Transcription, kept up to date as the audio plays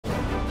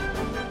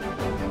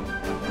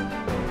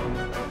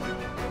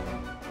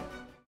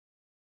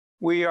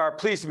We are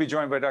pleased to be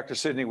joined by Dr.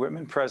 Sidney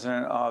Whitman,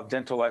 president of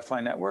Dental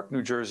Lifeline Network,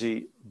 New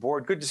Jersey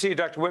board. Good to see you,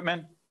 Dr.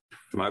 Whitman.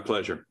 My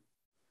pleasure.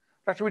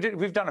 Doctor,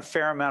 we've done a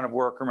fair amount of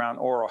work around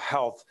oral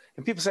health.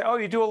 And people say, oh,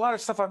 you do a lot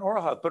of stuff on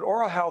oral health. But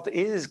oral health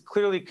is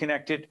clearly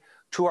connected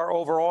to our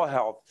overall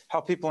health.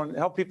 Help people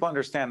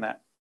understand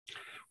that.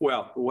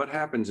 Well, what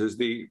happens is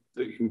the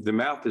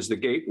mouth is the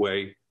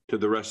gateway to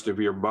the rest of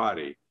your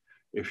body.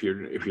 If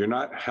you're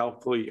not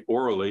healthy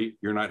orally,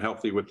 you're not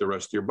healthy with the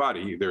rest of your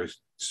body. There's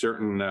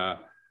certain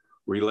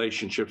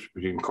relationships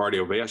between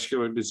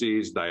cardiovascular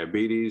disease,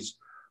 diabetes,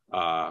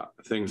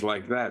 things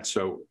like that.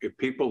 So if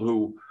people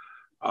who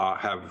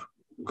have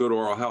good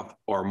oral health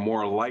are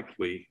more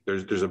likely,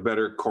 there's a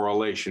better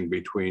correlation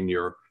between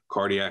your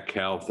cardiac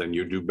health, and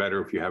you do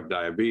better if you have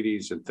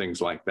diabetes and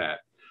things like that.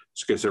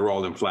 It's because they're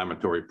all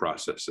inflammatory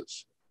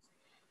processes.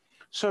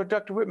 So,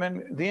 Dr.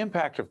 Whitman, the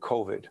impact of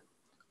COVID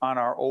on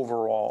our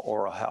overall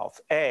oral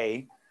health.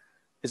 A,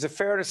 is it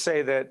fair to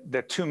say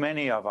that too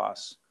many of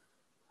us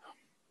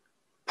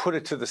put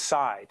it to the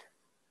side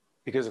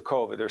because of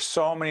COVID? There's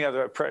so many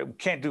other, we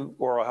can't do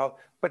oral health,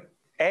 but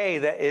A,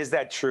 is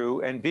that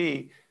true? And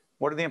B,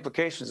 what are the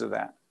implications of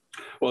that?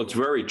 Well, it's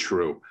very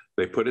true.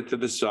 They put it to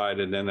the side,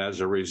 and then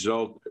as a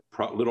result,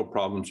 little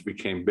problems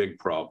became big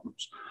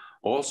problems.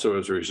 Also,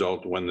 as a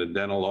result, when the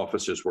dental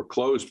offices were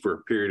closed for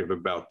a period of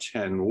about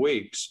 10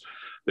 weeks,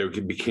 there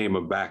became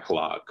a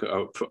backlog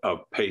of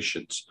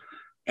patients.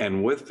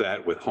 And with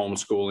that, with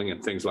homeschooling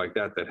and things like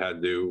that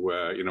had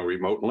to,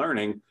 remote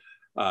learning,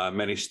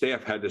 many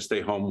staff had to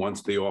stay home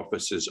once the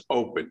offices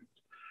opened.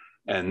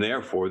 And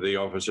therefore, the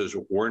offices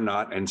were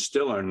not and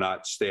still are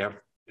not staffed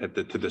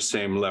to the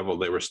same level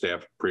they were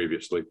staffed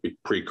previously,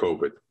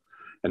 pre-COVID.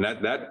 And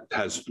that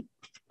has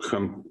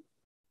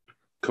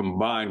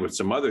combined with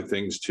some other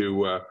things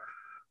to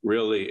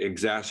really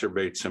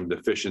exacerbate some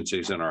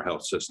deficiencies in our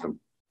health system.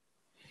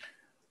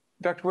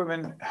 Dr.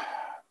 Whitman,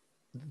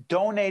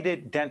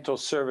 donated dental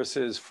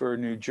services for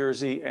New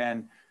Jersey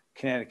and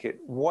Connecticut.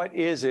 What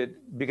is it?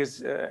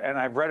 Because, and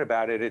I've read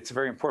about it, it's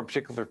very important,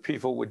 particularly for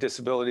people with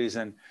disabilities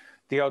and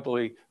the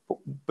elderly.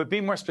 But be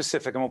more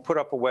specific, and we'll put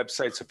up a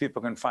website so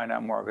people can find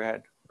out more. Go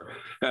ahead.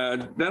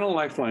 Dental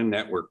Lifeline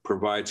Network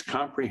provides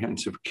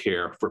comprehensive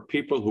care for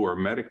people who are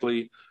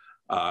medically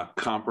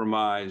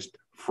compromised,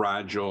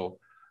 fragile,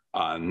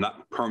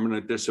 not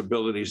permanent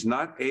disabilities,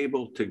 not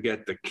able to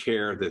get the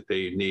care that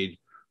they need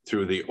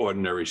through the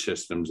ordinary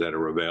systems that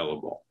are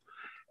available.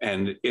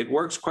 And it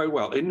works quite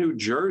well. In New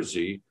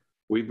Jersey,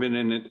 we've been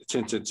in it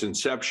since its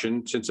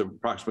inception, since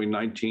approximately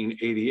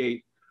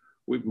 1988.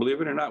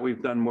 Believe it or not,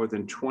 we've done more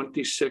than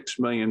 $26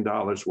 million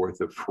worth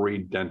of free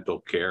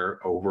dental care,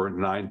 over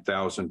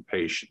 9,000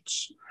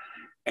 patients.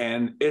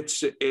 And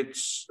it's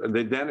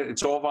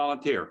all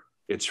volunteer.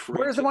 It's free.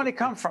 Where does the money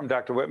come from,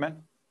 Dr. Whitman?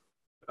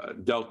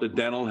 Delta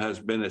Dental has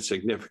been a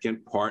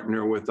significant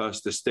partner with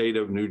us. The state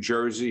of New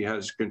Jersey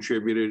has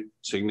contributed a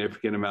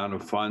significant amount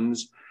of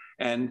funds,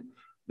 and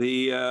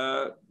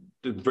the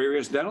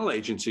various dental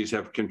agencies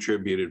have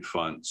contributed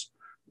funds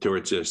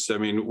towards this. I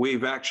mean,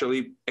 we've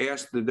actually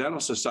asked the dental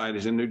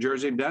societies in New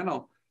Jersey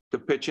Dental to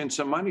pitch in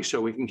some money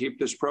so we can keep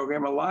this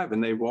program alive,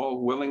 and they've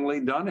all willingly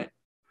done it.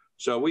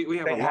 So we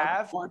have a lot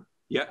of fun.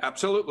 Yeah,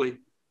 absolutely.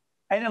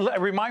 And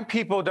remind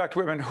people, Dr.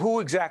 Whitman, who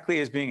exactly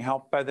is being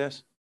helped by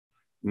this?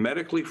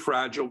 Medically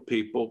fragile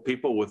people,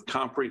 people with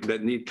that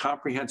need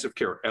comprehensive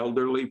care,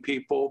 elderly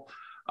people,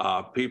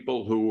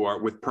 people who are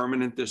with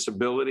permanent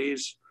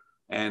disabilities.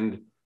 And,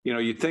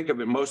 you think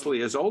of it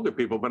mostly as older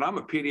people, but I'm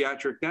a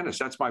pediatric dentist.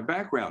 That's my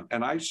background.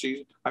 And I've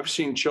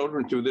seen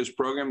children through this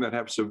program that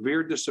have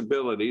severe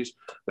disabilities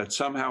that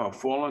somehow have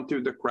fallen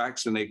through the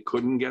cracks and they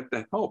couldn't get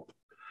the help.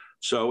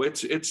 So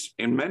it's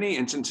in many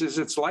instances,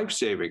 it's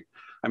life-saving.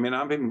 I mean,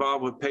 I'm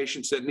involved with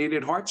patients that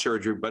needed heart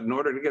surgery, but in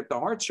order to get the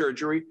heart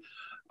surgery,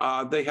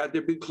 they had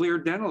to be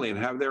cleared dentally and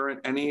have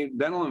any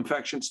dental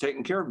infections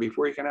taken care of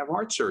before you can have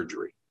heart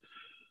surgery.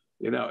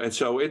 And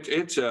so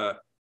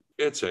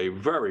it's a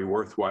very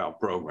worthwhile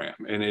program,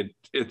 and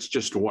it's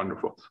just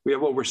wonderful. We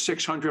have over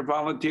 600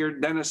 volunteer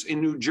dentists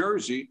in New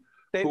Jersey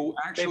who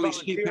actually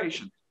see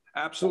patients.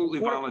 Absolutely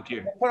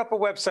volunteer. Put up a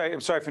website. I'm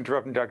sorry for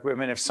interrupting, Dr.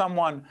 Whitman. If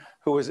someone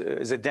who is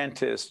a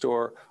dentist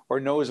or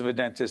knows of a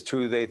dentist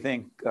who they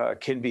think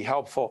can be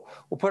helpful,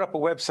 we'll put up a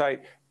website.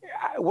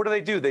 What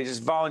do? They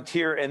just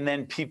volunteer, and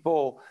then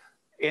people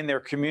in their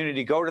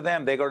community go to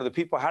them? They go to the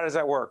people? How does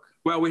that work?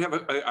 Well, we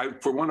have,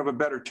 for want of a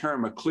better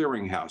term, a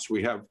clearinghouse.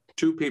 We have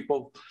two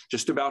people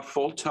just about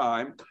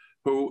full-time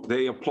who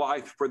they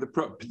apply for the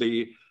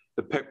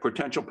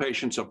potential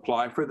patients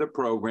apply for the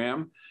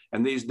program,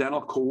 and these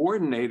dental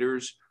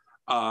coordinators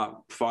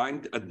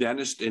find a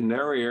dentist in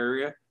their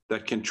area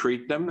that can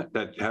treat them,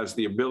 that has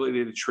the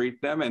ability to treat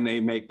them, and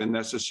they make the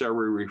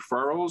necessary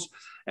referrals.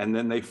 And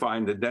then they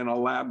find the dental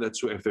lab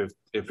that's, if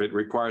it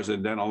requires a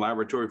dental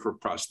laboratory for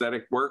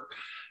prosthetic work,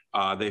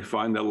 they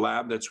find a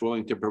lab that's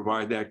willing to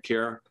provide that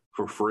care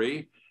for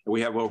free. We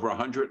have over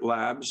 100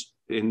 labs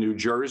in New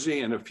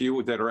Jersey and a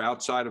few that are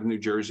outside of New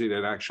Jersey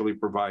that actually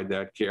provide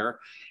that care.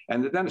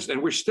 And the dentist,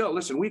 and we're still,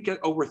 listen, we get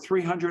over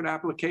 300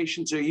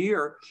 applications a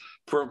year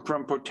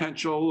from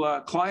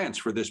potential clients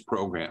for this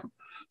program.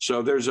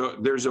 So there is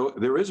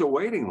a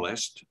waiting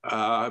list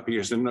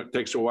because it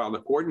takes a while to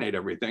coordinate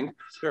everything.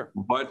 Sure.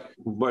 But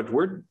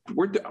we're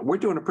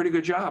doing a pretty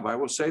good job, I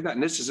will say that.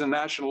 And this is a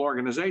national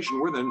organization.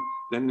 We're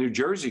the New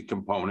Jersey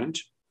component.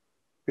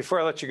 Before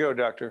I let you go,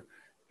 Doctor,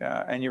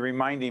 and you're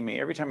reminding me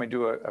every time I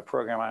do a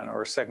program on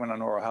or a segment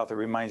on oral health, it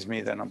reminds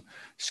me that I'm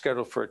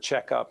scheduled for a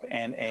checkup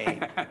and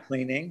a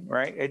cleaning.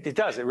 Right? It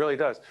does. It really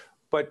does.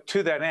 But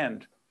to that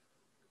end,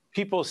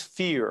 people's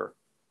fear.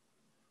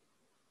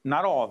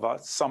 Not all of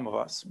us, some of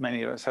us,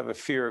 many of us have a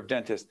fear of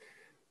dentists,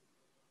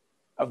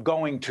 of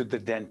going to the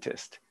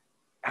dentist.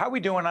 How are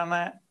we doing on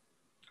that?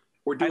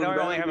 We're doing I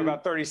only have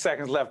about 30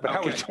 seconds left, but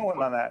how are we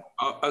doing on that?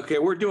 Okay,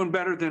 we're doing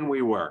better than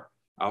we were.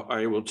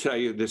 I will tell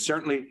you that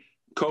certainly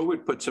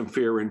COVID put some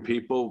fear in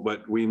people,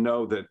 but we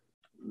know that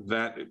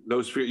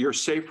those fear, you're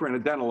safer in a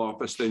dental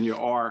office than you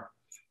are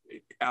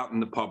out in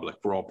the public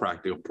for all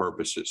practical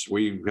purposes.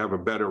 We have a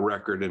better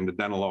record in the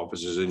dental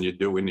offices than you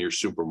do in your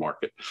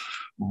supermarket.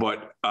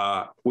 But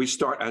we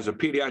start, as a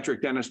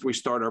pediatric dentist, we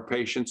start our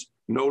patients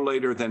no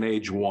later than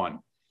age 1.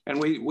 And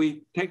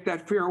we take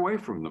that fear away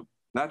from them.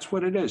 That's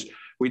what it is.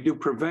 We do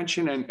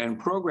prevention and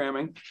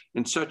programming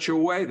in such a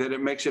way that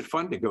it makes it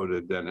fun to go to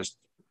the dentist.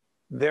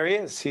 There he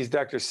is. He's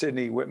Dr.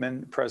 Sidney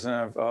Whitman,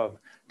 president of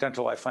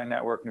Dental Lifeline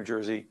Network, New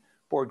Jersey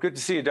board. Good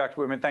to see you,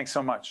 Dr. Whitman. Thanks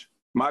so much.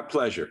 My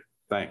pleasure.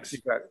 Thanks. You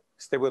got it.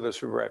 Stay with us.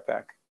 We'll be right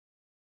back.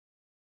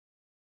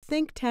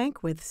 Think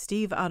Tank with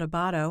Steve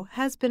Adubato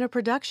has been a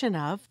production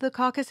of the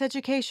Caucus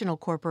Educational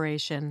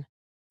Corporation.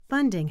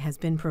 Funding has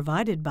been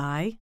provided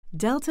by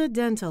Delta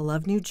Dental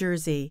of New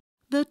Jersey,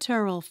 the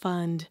Turrell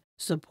Fund,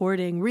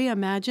 supporting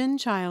Reimagine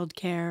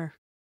Childcare,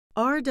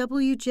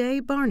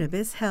 RWJ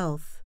Barnabas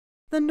Health,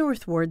 the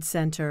North Ward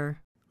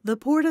Center, the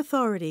Port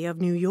Authority of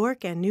New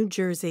York and New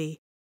Jersey,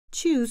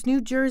 Choose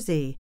New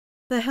Jersey,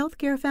 the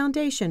Healthcare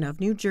Foundation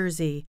of New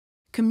Jersey,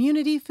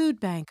 Community Food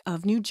Bank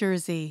of New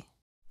Jersey,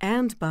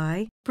 and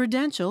by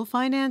Prudential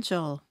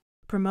Financial.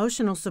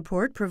 Promotional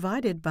support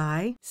provided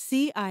by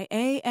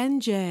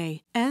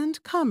CIANJ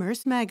and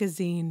Commerce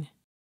Magazine,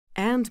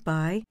 and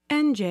by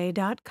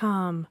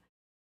NJ.com.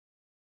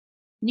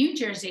 New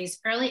Jersey's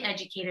early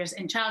educators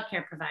and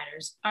childcare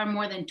providers are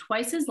more than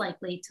twice as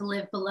likely to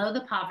live below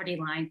the poverty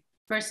line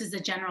versus the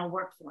general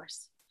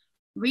workforce.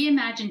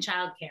 Reimagine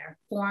Childcare,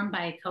 formed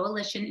by a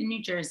coalition in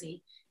New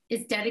Jersey,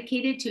 is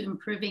dedicated to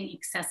improving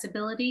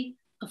accessibility,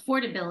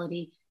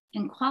 affordability,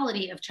 and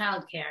quality of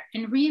childcare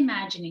and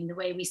reimagining the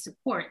way we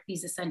support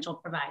these essential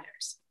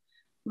providers.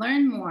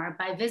 Learn more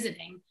by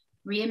visiting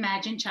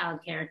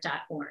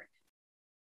reimaginechildcare.org.